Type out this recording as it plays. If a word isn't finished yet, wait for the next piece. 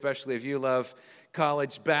especially if you love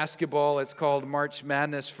college basketball. It's called March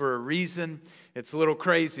Madness for a reason. It's a little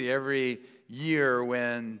crazy every year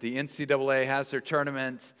when the NCAA has their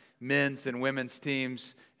tournament, men's and women's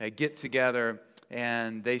teams get together,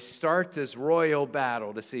 and they start this royal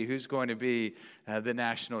battle to see who's going to be the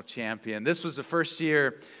national champion. This was the first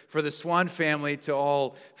year for the Swan family to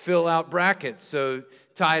all fill out brackets. So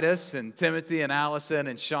Titus and Timothy and Allison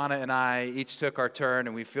and Shauna and I each took our turn,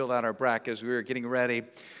 and we filled out our brackets. We were getting ready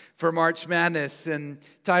for March Madness, and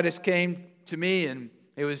Titus came to me, and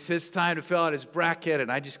it was his time to fill out his bracket,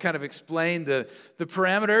 and I just kind of explained the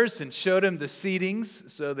parameters and showed him the seedings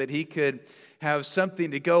so that he could have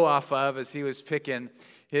something to go off of as he was picking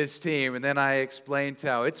his team. And then I explained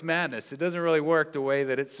how it's madness. It doesn't really work the way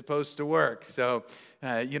that it's supposed to work. So,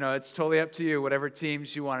 it's totally up to you, whatever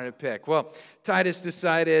teams you wanted to pick. Well, Titus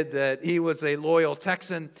decided that he was a loyal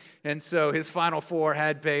Texan, and so his Final Four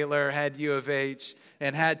had Baylor, had U of H,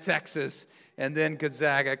 and had Texas, and then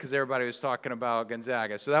Gonzaga, because everybody was talking about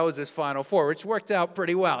Gonzaga. So that was his Final Four, which worked out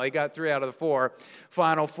pretty well. He got 3 out of the 4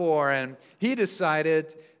 Final Four, and he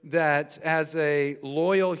decided that as a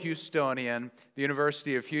loyal Houstonian, the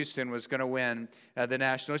University of Houston was going to win the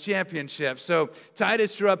national championship. So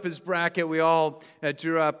Titus drew up his bracket. We all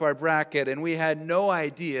drew up our bracket, and we had no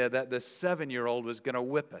idea that the 7-year-old was going to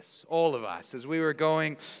whip us, all of us. As we were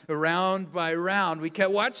going round by round, we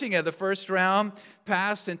kept watching it. The first round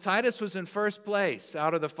passed, and Titus was in first place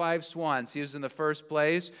out of the 5 Swans. He was in the first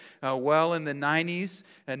place, well in the 90s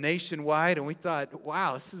nationwide, and we thought,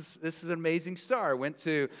 wow, this is an amazing start. Went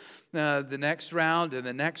to the next round and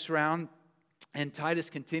the next round, and Titus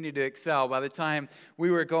continued to excel. By the time we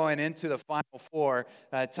were going into the Final Four,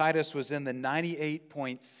 Titus was in the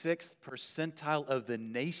 98.6th percentile of the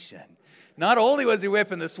nation. Not only was he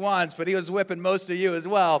whipping the Swans, but he was whipping most of you as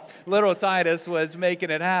well. Little Titus was making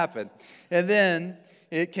it happen. And then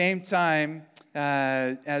it came time,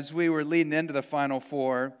 as we were leading into the Final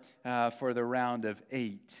Four, for the round of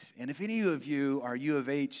 8. And if any of you are U of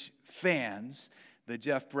H fans, the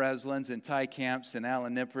Jeff Breslins and Ty Camps and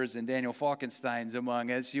Alan Nippers and Daniel Falkensteins among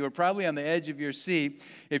us, you were probably on the edge of your seat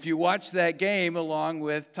if you watched that game along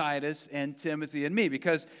with Titus and Timothy and me,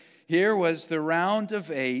 because here was the round of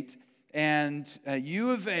 8, and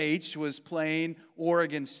U of H was playing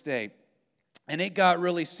Oregon State. And it got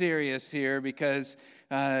really serious here because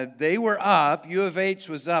they were up. U of H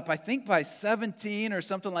was up, I think, by 17 or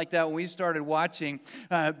something like that when we started watching.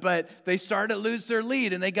 But they started to lose their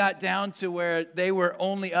lead, and they got down to where they were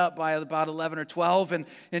only up by about 11 or 12.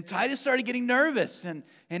 And Titus started getting nervous. And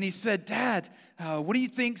he said, Dad, what do you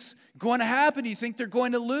think's going to happen? Do you think they're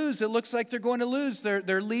going to lose? It looks like they're going to lose.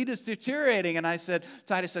 Their lead is deteriorating. And I said,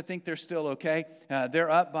 Titus, I think they're still okay. They're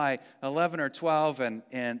up by 11 or 12,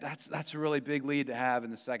 and that's a really big lead to have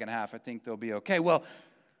in the second half. I think they'll be okay. Well,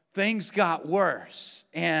 things got worse,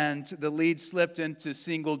 and the lead slipped into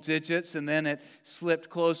single digits, and then it slipped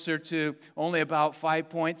closer to only about 5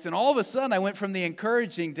 points. And all of a sudden, I went from the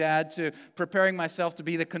encouraging dad to preparing myself to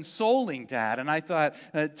be the consoling dad. And I thought,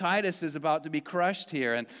 Titus is about to be crushed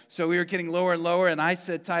here. And so we were getting lower and lower, and I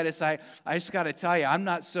said, Titus, I just got to tell you, I'm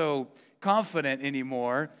not so confident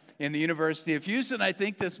anymore in the University of Houston. I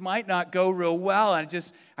think this might not go real well. I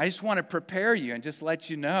just want to prepare you and just let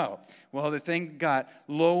you know. Well, the thing got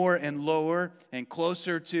lower and lower and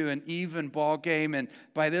closer to an even ball game. And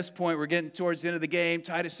by this point, we're getting towards the end of the game.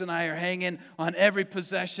 Titus and I are hanging on every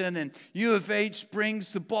possession. And U of H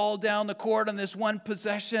brings the ball down the court on this one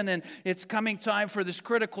possession. And it's coming time for this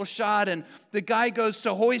critical shot. And the guy goes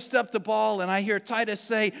to hoist up the ball. And I hear Titus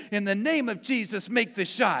say, in the name of Jesus, make the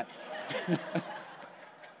shot.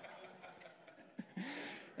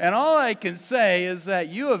 And all I can say is that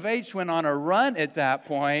U of H went on a run at that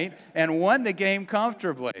point and won the game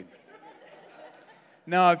comfortably.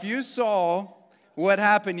 Now, if you saw what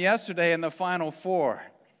happened yesterday in the Final Four,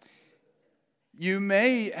 you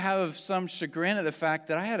may have some chagrin at the fact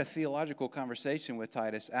that I had a theological conversation with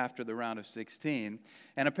Titus after the round of 16,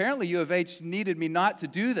 and apparently U of H needed me not to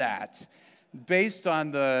do that based on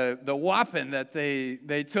the whopping that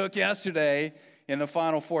they took yesterday in the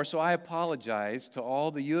Final Four. So I apologize to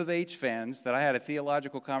all the U of H fans that I had a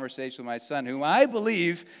theological conversation with my son, whom I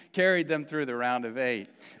believe carried them through the round of 8.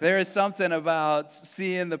 There is something about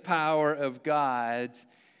seeing the power of God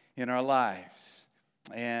in our lives.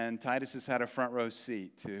 And Titus has had a front row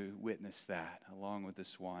seat to witness that, along with the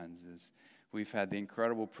Swans, as we've had the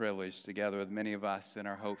incredible privilege, together with many of us in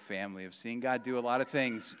our Hope family, of seeing God do a lot of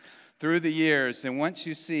things through the years. And once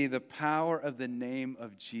you see the power of the name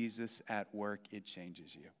of Jesus at work, it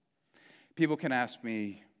changes you. People can ask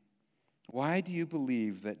me, why do you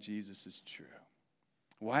believe that Jesus is true?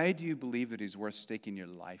 Why do you believe that he's worth staking your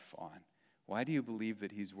life on? Why do you believe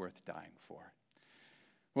that he's worth dying for?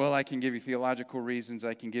 Well, I can give you theological reasons.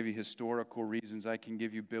 I can give you historical reasons. I can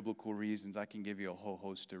give you biblical reasons. I can give you a whole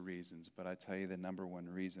host of reasons. But I tell you the number one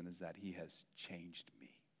reason is that he has changed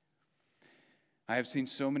me. I have seen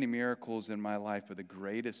so many miracles in my life, but the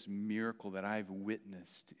greatest miracle that I've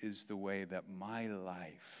witnessed is the way that my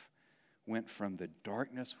life went from the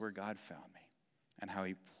darkness where God found me and how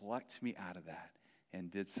he plucked me out of that and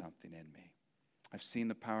did something in me. I've seen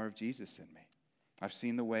the power of Jesus in me. I've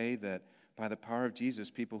seen the way that by the power of Jesus,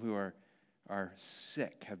 people who are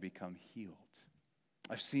sick have become healed.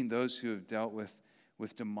 I've seen those who have dealt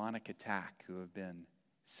with demonic attack who have been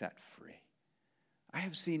set free. I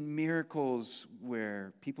have seen miracles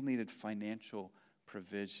where people needed financial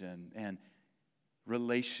provision and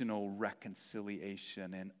relational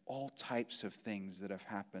reconciliation and all types of things that have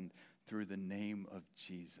happened through the name of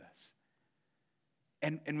Jesus.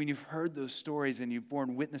 And when you've heard those stories and you've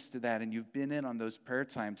borne witness to that and you've been in on those prayer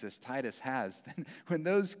times as Titus has, then when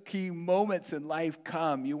those key moments in life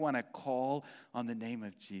come, you want to call on the name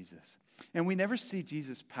of Jesus. And we never see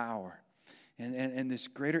Jesus' power and this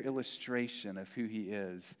greater illustration of who he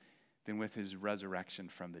is than with his resurrection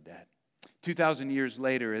from the dead. 2,000 years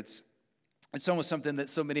later, it's almost something that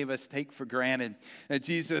so many of us take for granted.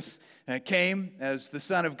 Jesus came as the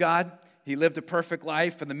Son of God. He lived a perfect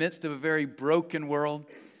life in the midst of a very broken world.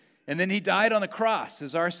 And then he died on the cross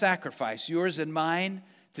as our sacrifice, yours and mine,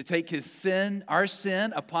 to take his sin, our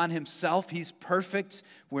sin, upon himself. He's perfect.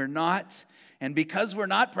 We're not. And because we're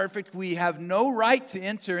not perfect, we have no right to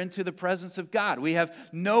enter into the presence of God. We have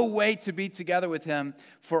no way to be together with him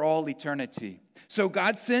for all eternity. So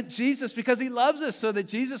God sent Jesus because he loves us, so that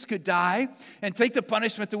Jesus could die and take the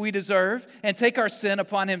punishment that we deserve and take our sin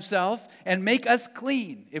upon himself and make us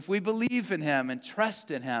clean if we believe in him and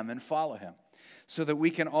trust in him and follow him, so that we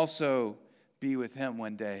can also be with him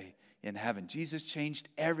one day in heaven. Jesus changed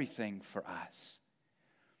everything for us.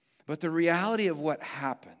 But the reality of what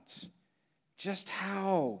happened, just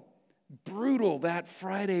how brutal that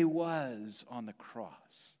Friday was on the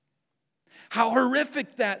cross, how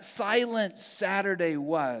horrific that silent Saturday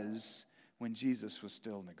was when Jesus was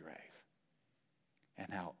still in the grave,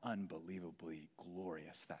 and how unbelievably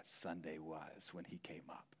glorious that Sunday was when he came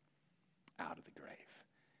up out of the grave.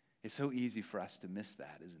 It's so easy for us to miss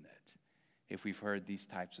that, isn't it? If we've heard these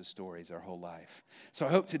types of stories our whole life. So I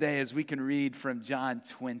hope today, as we can read from John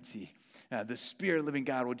 20, the Spirit of the living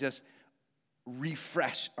God will just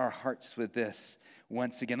refresh our hearts with this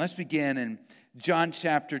once again. Let's begin in John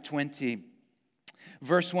chapter 20,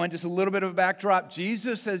 verse 1. Just a little bit of a backdrop.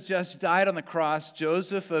 Jesus has just died on the cross.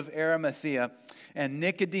 Joseph of Arimathea and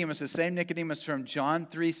Nicodemus, the same Nicodemus from John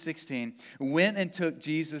 3:16, went and took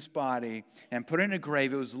Jesus' body and put it in a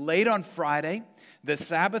grave. It was late on Friday. The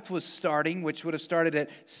Sabbath was starting, which would have started at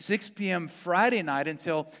 6 p.m. Friday night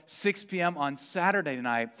until 6 p.m. on Saturday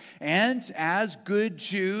night. And as good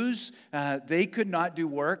Jews, they could not do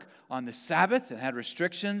work on the Sabbath and had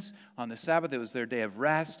restrictions on the Sabbath. It was their day of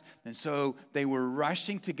rest. And so they were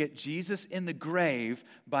rushing to get Jesus in the grave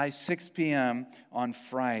by 6 p.m. on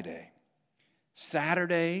Friday.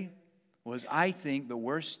 Saturday was, I think, the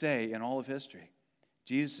worst day in all of history.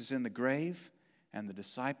 Jesus is in the grave, and the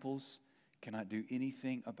disciples cannot do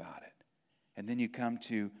anything about it. And then you come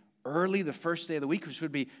to early, the first day of the week, which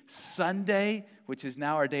would be Sunday, which is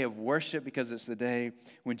now our day of worship because it's the day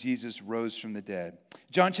when Jesus rose from the dead.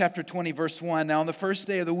 John chapter 20, verse 1. Now on the first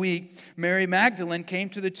day of the week, Mary Magdalene came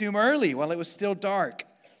to the tomb early while it was still dark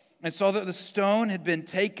and saw that the stone had been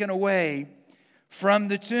taken away from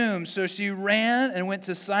the tomb. So she ran and went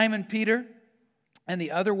to Simon Peter and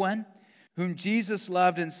the other one, whom Jesus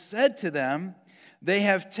loved, and said to them, "They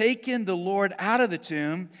have taken the Lord out of the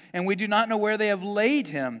tomb, and we do not know where they have laid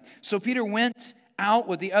him." So Peter went out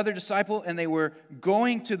with the other disciple, and they were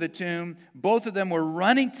going to the tomb. Both of them were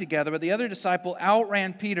running together, but the other disciple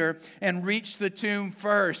outran Peter and reached the tomb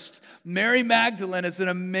first. Mary Magdalene is an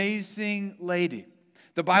amazing lady.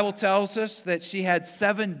 The Bible tells us that she had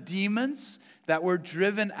 7 demons that were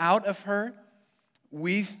driven out of her.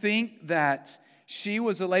 We think that she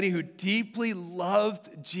was a lady who deeply loved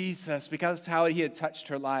Jesus because of how he had touched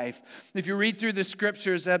her life. If you read through the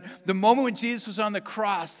scriptures, at the moment when Jesus was on the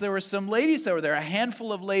cross, there were some ladies that were there, a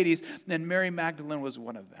handful of ladies, and Mary Magdalene was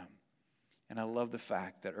one of them. And I love the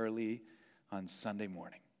fact that early on Sunday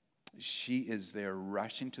morning, she is there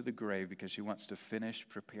rushing to the grave because she wants to finish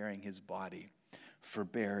preparing his body for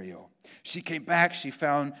burial. She came back, she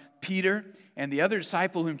found Peter and the other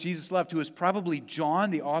disciple whom Jesus loved, who was probably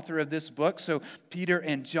John, the author of this book. So Peter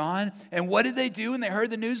and John. And what did they do when they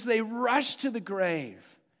heard the news? They rushed to the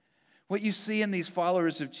grave. What you see in these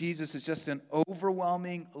followers of Jesus is just an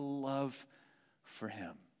overwhelming love for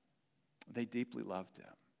him. They deeply loved him.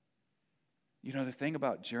 You know, the thing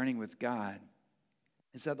about journeying with God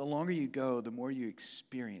is that the longer you go, the more you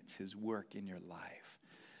experience his work in your life.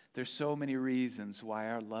 There's so many reasons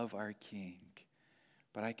why I love our King,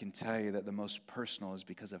 but I can tell you that the most personal is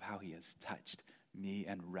because of how he has touched me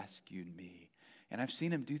and rescued me. And I've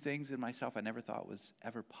seen him do things in myself I never thought was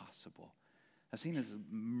ever possible. I've seen his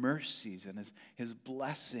mercies and his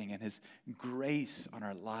blessing and his grace on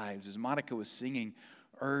our lives. As Monica was singing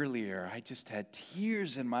earlier, I just had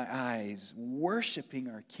tears in my eyes worshiping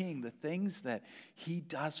our King, the things that he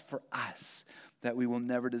does for us that we will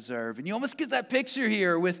never deserve. And you almost get that picture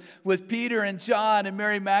here with Peter and John and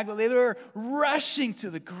Mary Magdalene. They were rushing to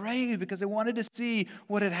the grave because they wanted to see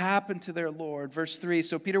what had happened to their Lord. Verse 3,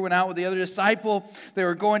 so Peter went out with the other disciple. They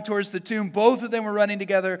were going towards the tomb. Both of them were running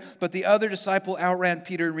together, but the other disciple outran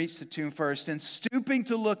Peter and reached the tomb first. And stooping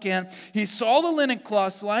to look in, he saw the linen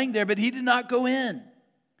cloths lying there, but he did not go in.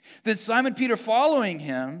 Then Simon Peter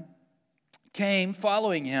came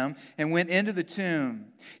following him and went into the tomb.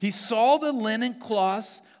 He saw the linen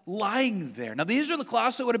cloths lying there. Now, these are the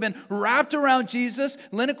cloths that would have been wrapped around Jesus,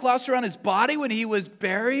 linen cloths around his body when he was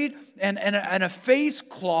buried, and a face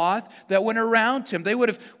cloth that went around him. They would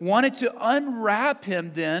have wanted to unwrap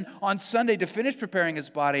him then on Sunday to finish preparing his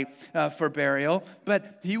body for burial,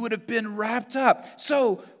 but he would have been wrapped up.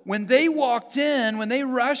 So when they walked in, when they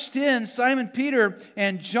rushed in, Simon Peter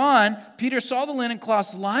and John, Peter saw the linen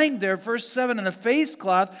cloths lying there, verse 7, and the face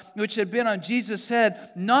cloth which had been on Jesus' head,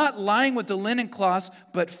 not lying with the linen cloths,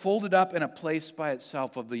 but folded up in a place by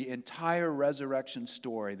itself. Of the entire resurrection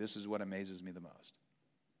story, this is what amazes me the most.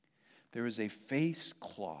 There was a face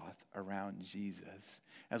cloth around Jesus,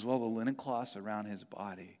 as well as the linen cloths around his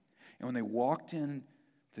body. And when they walked in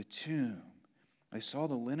the tomb, they saw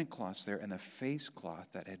the linen cloths there and the face cloth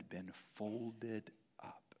that had been folded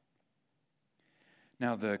up.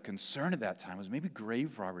 Now, the concern at that time was maybe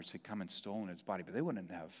grave robbers had come and stolen his body, but they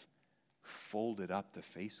wouldn't have folded up the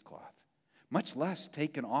face cloth, much less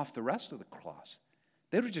taken off the rest of the cloths.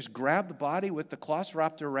 They would have just grabbed the body with the cloths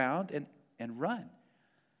wrapped around and run.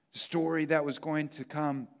 The story that was going to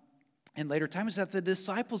come in later time is that the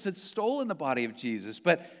disciples had stolen the body of Jesus.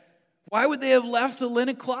 But why would they have left the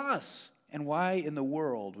linen cloths? And why in the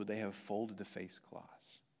world would they have folded the face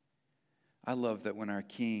cloths? I love that when our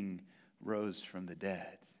King rose from the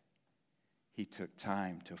dead, he took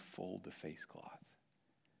time to fold the face cloth.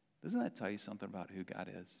 Doesn't that tell you something about who God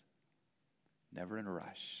is? Never in a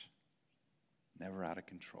rush, never out of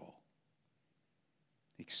control.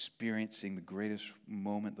 Experiencing the greatest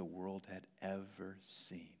moment the world had ever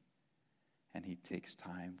seen. And he takes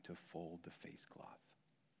time to fold the face cloth.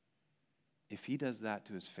 If he does that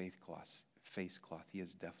to his face cloth, he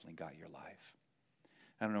has definitely got your life.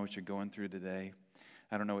 I don't know what you're going through today.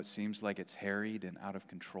 I don't know, it seems like it's harried and out of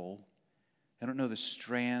control. I don't know the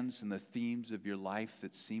strands and the themes of your life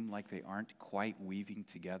that seem like they aren't quite weaving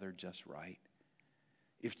together just right.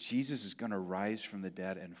 If Jesus is going to rise from the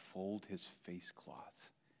dead and fold his face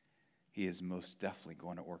cloth, he is most definitely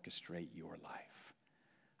going to orchestrate your life.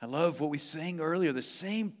 I love what we sang earlier. The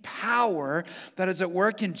same power that is at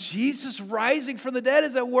work in Jesus rising from the dead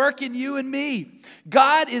is at work in you and me.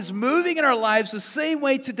 God is moving in our lives the same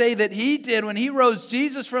way today that he did when he rose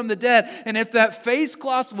Jesus from the dead. And if that face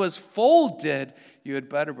cloth was folded, you had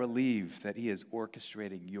better believe that he is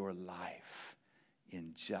orchestrating your life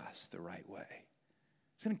in just the right way.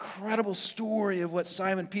 It's an incredible story of what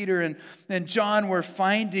Simon Peter and John were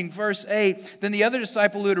finding. Verse 8, then the other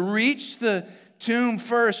disciple who had reached the tomb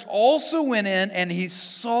first also went in, and he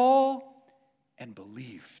saw and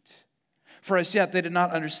believed. For as yet they did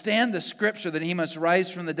not understand the scripture that he must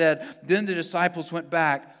rise from the dead. Then the disciples went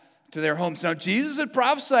back to their homes. Now Jesus had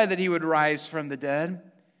prophesied that he would rise from the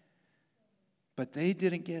dead, but they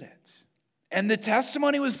didn't get it. And the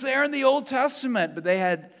testimony was there in the Old Testament, but they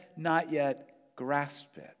had not yet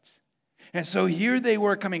grasped it. And so here they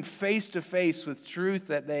were coming face to face with truth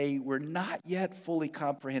that they were not yet fully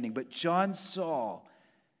comprehending. But John saw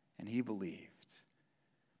and he believed.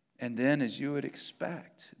 And then, as you would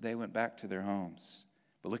expect, they went back to their homes.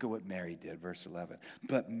 But look at what Mary did, verse 11.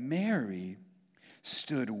 But Mary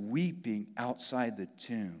stood weeping outside the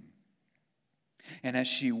tomb. And as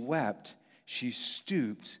she wept, she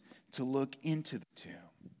stooped to look into the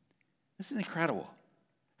tomb. This is incredible.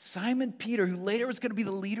 Simon Peter, who later was going to be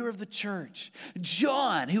the leader of the church.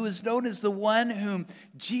 John, who was known as the one whom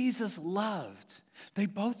Jesus loved. They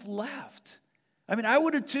both left. I mean, I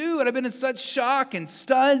would have too, and I've been in such shock and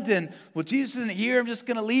stunned, and, well, Jesus isn't here, I'm just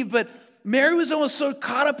going to leave. But Mary was almost so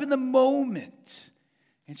caught up in the moment.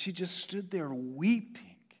 And she just stood there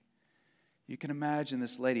weeping. You can imagine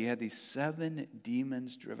this lady had these 7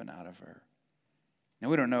 demons driven out of her. Now,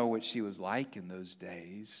 we don't know what she was like in those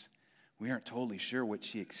days. We aren't totally sure what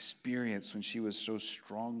she experienced when she was so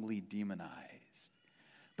strongly demonized.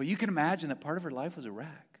 But you can imagine that part of her life was a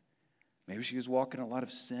wreck. Maybe she was walking in a lot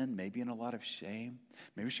of sin, maybe in a lot of shame.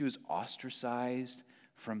 Maybe she was ostracized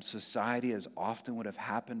from society, as often would have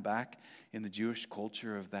happened back in the Jewish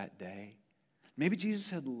culture of that day. Maybe Jesus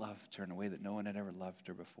had loved her in a way that no one had ever loved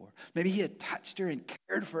her before. Maybe he had touched her and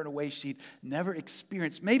cared for her in a way she'd never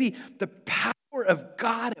experienced. Maybe the power of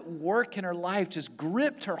God at work in her life just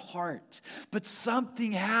gripped her heart. But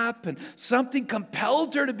something happened. Something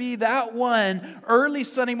compelled her to be that one early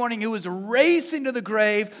Sunday morning who was racing to the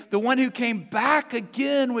grave, the one who came back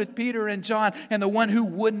again with Peter and John, and the one who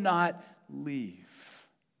would not leave.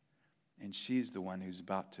 And she's the one who's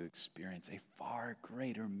about to experience a far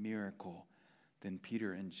greater miracle than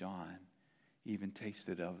Peter and John even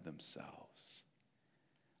tasted of themselves.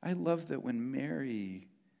 I love that when Mary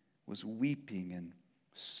was weeping and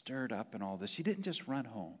stirred up in all this, she didn't just run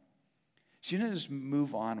home. She didn't just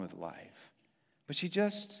move on with life. But she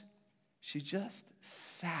just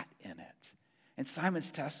sat in it. And Simon's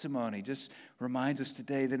testimony just reminds us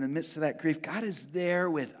today that in the midst of that grief, God is there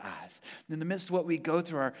with us. In the midst of what we go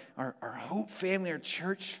through, our Hope family, our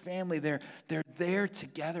church family, they're there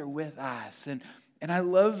together with us. And I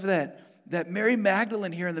love that Mary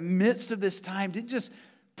Magdalene here in the midst of this time didn't just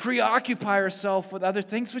preoccupy herself with other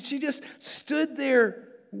things, but she just stood there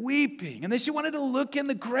weeping. And then she wanted to look in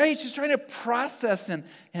the grave. She's trying to process and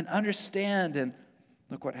understand. And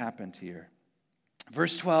look what happened here.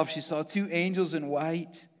 Verse 12, she saw 2 angels in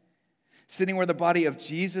white sitting where the body of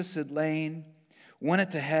Jesus had lain, one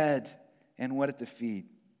at the head and one at the feet.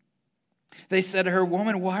 They said to her,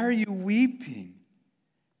 "Woman, why are you weeping?"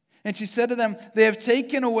 And she said to them, "They have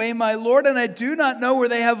taken away my Lord, and I do not know where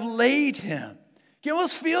they have laid him." You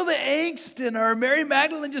almost feel the angst in her. Mary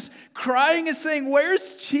Magdalene just crying and saying,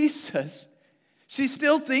 "Where's Jesus?" She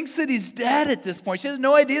still thinks that he's dead at this point. She has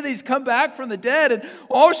no idea that he's come back from the dead. And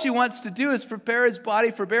all she wants to do is prepare his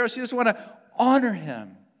body for burial. She just wants to honor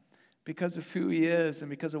him because of who he is and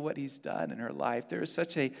because of what he's done in her life. There is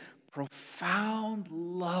such a profound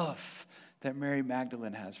love that Mary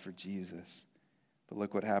Magdalene has for Jesus. But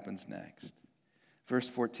look what happens next. Verse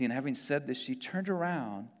 14, having said this, she turned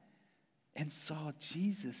around and saw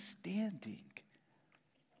Jesus standing.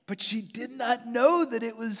 But she did not know that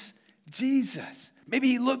it was Jesus. Maybe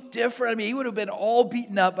he looked different. I mean, he would have been all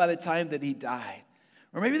beaten up by the time that he died.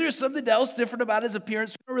 Or maybe there's something else different about his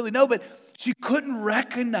appearance. We don't really know, but she couldn't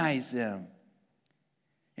recognize him.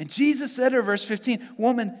 And Jesus said to her, verse 15,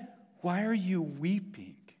 "Woman, why are you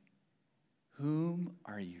weeping? Whom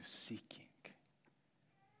are you seeking?"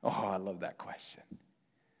 Oh, I love that question.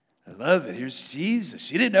 I love it. Here's Jesus.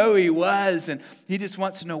 She didn't know who he was, and he just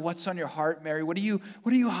wants to know, what's on your heart, Mary? What are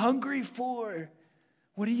you hungry for?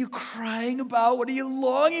 What are you crying about? What are you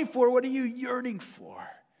longing for? What are you yearning for?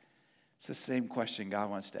 It's the same question God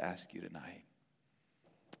wants to ask you tonight.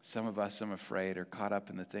 Some of us, I'm afraid, are caught up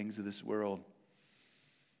in the things of this world.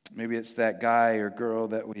 Maybe it's that guy or girl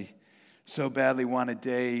that we so badly want to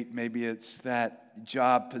date. Maybe it's that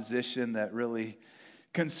job position that really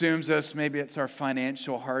consumes us. Maybe it's our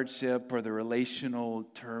financial hardship or the relational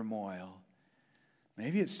turmoil.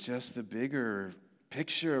 Maybe it's just the bigger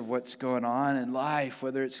picture of what's going on in life,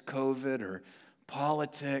 whether it's COVID or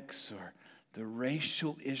politics or the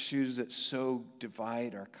racial issues that so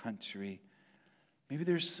divide our country. Maybe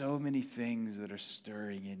there's so many things that are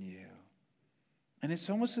stirring in you. And it's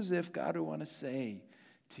almost as if God would want to say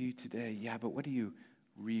to you today, yeah, but what do you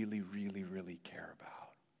really, really, really care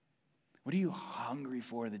about? What are you hungry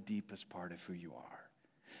for in the deepest part of who you are?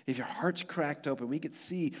 If your heart's cracked open, we could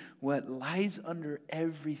see what lies under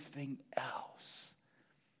everything else.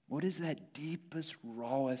 What is that deepest,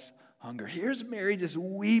 rawest hunger? Here's Mary just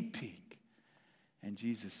weeping. And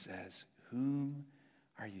Jesus says, "Whom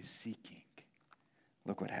are you seeking?"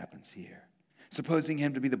 Look what happens here. Supposing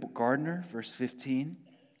him to be the gardener, verse 15.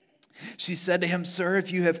 She said to him, "Sir,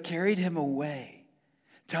 if you have carried him away,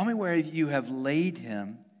 tell me where you have laid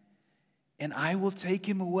him, and I will take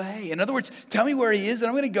him away." In other words, tell me where he is, and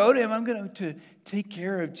I'm going to go to him. I'm going to take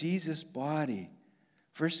care of Jesus' body.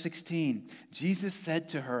 Verse 16, Jesus said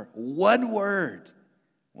to her, one word,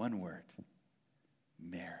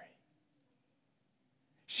 "Mary."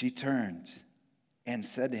 She turned and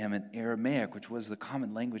said to him in Aramaic, which was the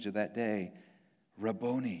common language of that day,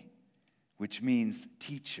 "Rabboni," which means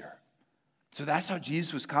teacher. So that's how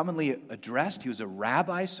Jesus was commonly addressed. He was a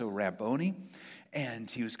rabbi, so Rabboni,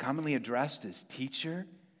 and he was commonly addressed as teacher.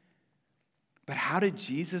 But how did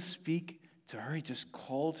Jesus speak to her? He just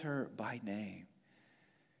called her by name.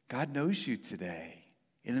 God knows you today.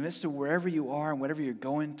 In the midst of wherever you are and whatever you're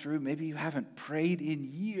going through, maybe you haven't prayed in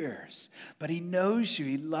years, but He knows you.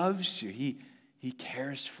 He loves you. He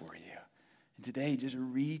cares for you. And today He just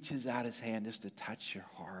reaches out His hand just to touch your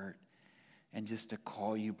heart and just to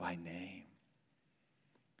call you by name.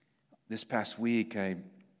 This past week, I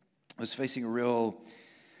was facing a real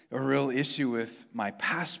issue with my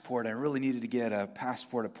passport. I really needed to get a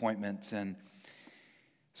passport appointment, and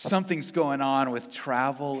something's going on with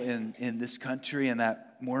travel in this country, and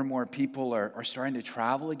that more and more people are starting to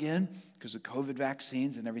travel again because of COVID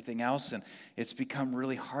vaccines and everything else, and it's become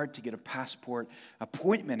really hard to get a passport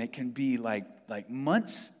appointment. It can be like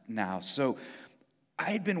months now. So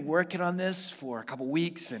I had been working on this for a couple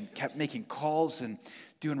weeks and kept making calls and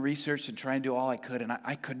doing research and trying to do all I could, and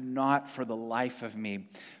I could not for the life of me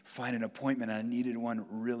find an appointment, and I needed one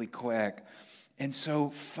really quick. And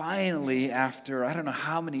so finally, after I don't know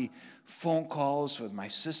how many phone calls with my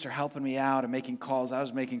sister helping me out and making calls, I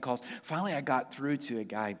was making calls. Finally, I got through to a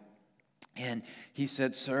guy, and he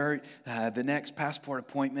said, "Sir, the next passport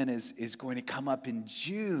appointment is going to come up in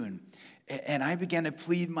June." And I began to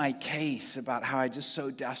plead my case about how I just so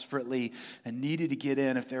desperately needed to get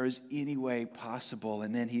in if there was any way possible.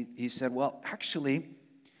 And then he said, "Well, actually,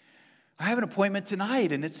 I have an appointment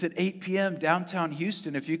tonight, and it's at 8 p.m. downtown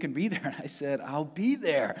Houston, if you can be there." And I said, "I'll be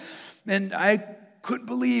there." And I couldn't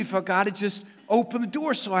believe how God had just opened the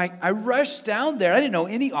door. So I rushed down there. I didn't know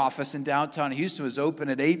any office in downtown Houston was open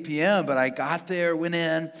at 8 p.m., but I got there, went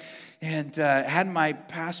in, and had my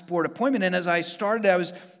passport appointment. And as I started, I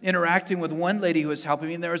was interacting with one lady who was helping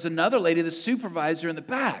me, and there was another lady, the supervisor, in the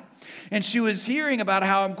back. And she was hearing about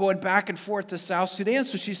how I'm going back and forth to South Sudan,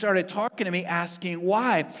 so she started talking to me, asking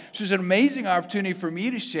why. So it was an amazing opportunity for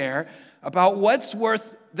me to share about what's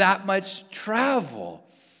worth that much travel,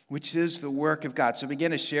 which is the work of God. So I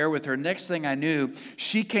began to share with her. Next thing I knew,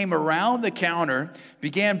 she came around the counter,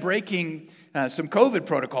 began breaking some COVID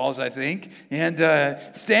protocols, I think, and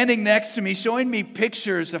standing next to me, showing me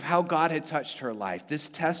pictures of how God had touched her life, this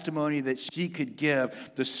testimony that she could give,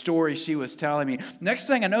 the story she was telling me. Next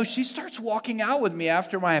thing I know, she starts walking out with me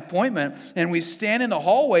after my appointment, and we stand in the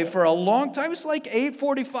hallway for a long time. It's like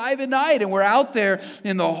 8:45 at night, and we're out there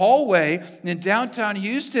in the hallway in downtown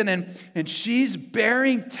Houston, and she's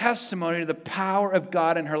bearing testimony to the power of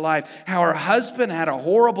God in her life, how her husband had a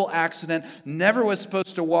horrible accident, never was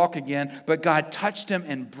supposed to walk again, but God touched him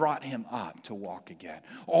and brought him up to walk again.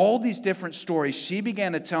 All these different stories, she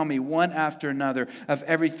began to tell me one after another of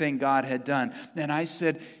everything God had done. And I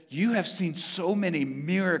said, "You have seen so many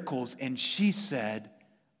miracles." And she said,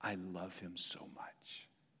 "I love him so much."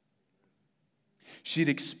 She'd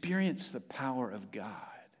experienced the power of God.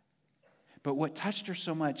 But what touched her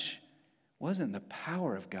so much wasn't the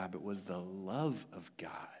power of God, but was the love of God.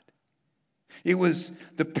 It was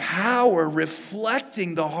the power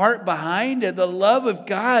reflecting the heart behind it, the love of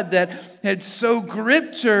God that had so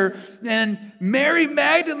gripped her. And Mary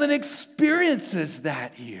Magdalene experiences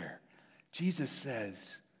that here. Jesus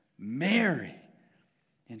says, "Mary."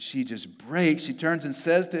 And she just breaks. She turns and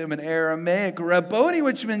says to him in Aramaic, "Rabboni,"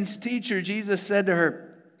 which means teacher. Jesus said to her,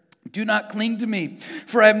 "Do not cling to me,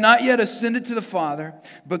 for I have not yet ascended to the Father,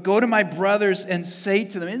 but go to my brothers and say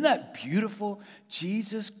to them." Isn't that beautiful?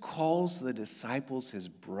 Jesus calls the disciples his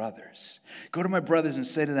brothers. "Go to my brothers and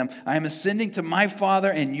say to them, I am ascending to my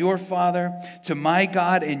Father and your Father, to my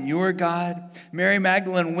God and your God." Mary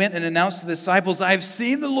Magdalene went and announced to the disciples, "I have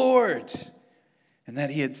seen the Lord," and that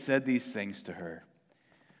he had said these things to her.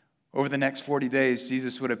 Over the next 40 days,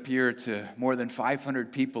 Jesus would appear to more than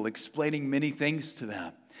 500 people, explaining many things to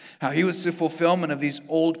them. How he was the fulfillment of these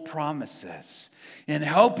old promises and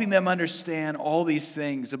helping them understand all these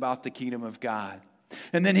things about the kingdom of God.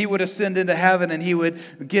 And then he would ascend into heaven and he would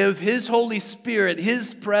give his Holy Spirit,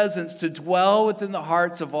 his presence to dwell within the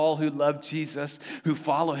hearts of all who love Jesus, who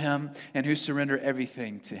follow him, and who surrender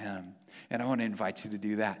everything to him. And I want to invite you to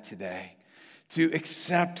do that today, to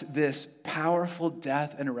accept this powerful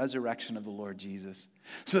death and resurrection of the Lord Jesus,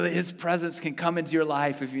 so that his presence can come into your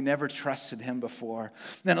life if you never trusted him before.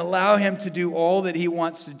 Then allow him to do all that he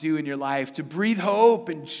wants to do in your life, to breathe hope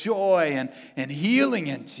and joy and healing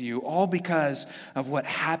into you, all because of what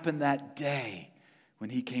happened that day when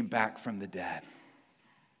he came back from the dead.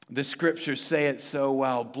 The scriptures say it so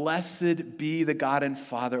well. "Blessed be the God and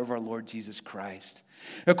Father of our Lord Jesus Christ.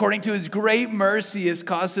 According to his great mercy, he has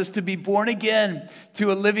caused us to be born again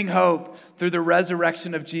to a living hope through the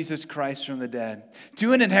resurrection of Jesus Christ from the dead,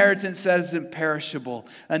 to an inheritance that is imperishable,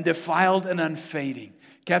 undefiled and unfading,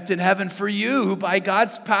 kept in heaven for you, who by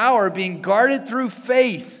God's power, being guarded through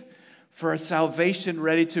faith for a salvation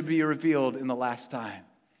ready to be revealed in the last time.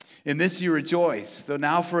 In this you rejoice, though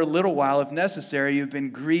now for a little while, if necessary, you've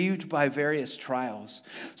been grieved by various trials,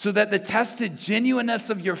 so that the tested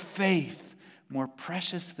genuineness of your faith, more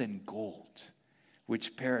precious than gold,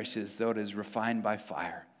 which perishes though it is refined by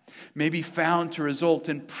fire, may be found to result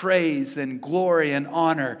in praise and glory and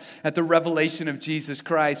honor at the revelation of Jesus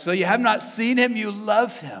Christ. Though you have not seen him, you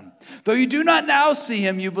love him. Though you do not now see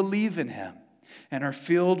him, you believe in him and are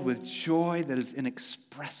filled with joy that is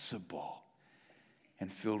inexpressible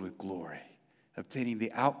and filled with glory, obtaining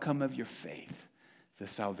the outcome of your faith, the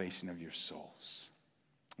salvation of your souls.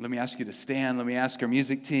 Let me ask you to stand. Let me ask our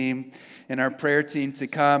music team and our prayer team to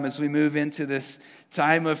come as we move into this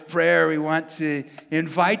time of prayer. We want to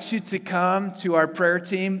invite you to come to our prayer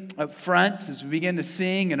team up front as we begin to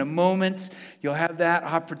sing. In a moment, you'll have that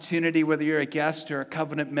opportunity, whether you're a guest or a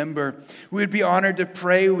covenant member. We would be honored to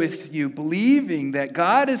pray with you, believing that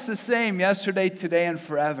God is the same yesterday, today, and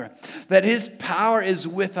forever. That his power is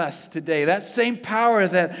with us today. That same power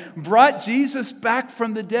that brought Jesus back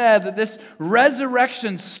from the dead, that this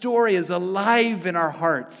resurrection story is alive in our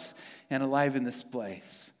hearts and alive in this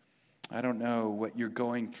place. I don't know what you're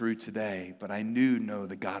going through today, but I know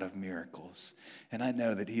the God of miracles. And I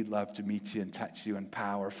know that he'd love to meet you and touch you in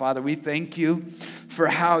power. Father, we thank you for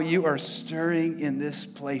how you are stirring in this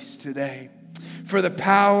place today. For the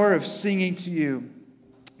power of singing to you,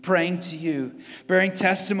 praying to you, bearing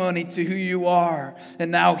testimony to who you are,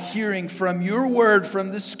 and now hearing from your word,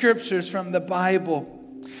 from the scriptures, from the Bible.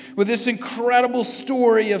 With this incredible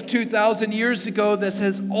story of 2,000 years ago that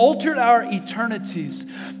has altered our eternities.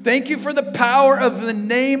 Thank you for the power of the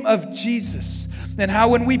name of Jesus and how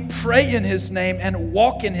when we pray in his name and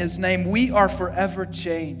walk in his name, we are forever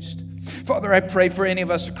changed. Father, I pray for any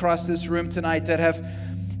of us across this room tonight that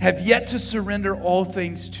have yet to surrender all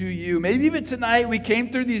things to you. Maybe even tonight we came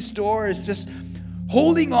through these doors just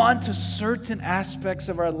holding on to certain aspects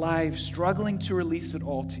of our lives, struggling to release it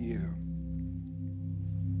all to you.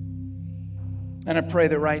 And I pray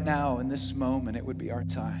that right now, in this moment, it would be our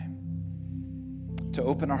time to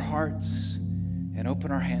open our hearts and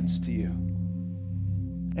open our hands to you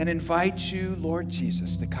and invite you, Lord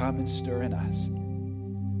Jesus, to come and stir in us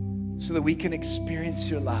so that we can experience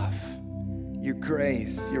your love, your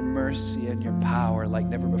grace, your mercy, and your power like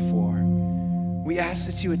never before. We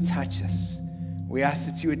ask that you would touch us. We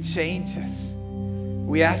ask that you would change us.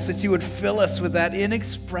 We ask that you would fill us with that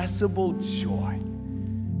inexpressible joy,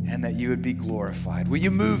 and that you would be glorified. Will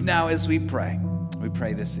you move now as we pray? We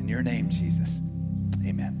pray this in your name, Jesus.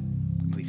 Amen.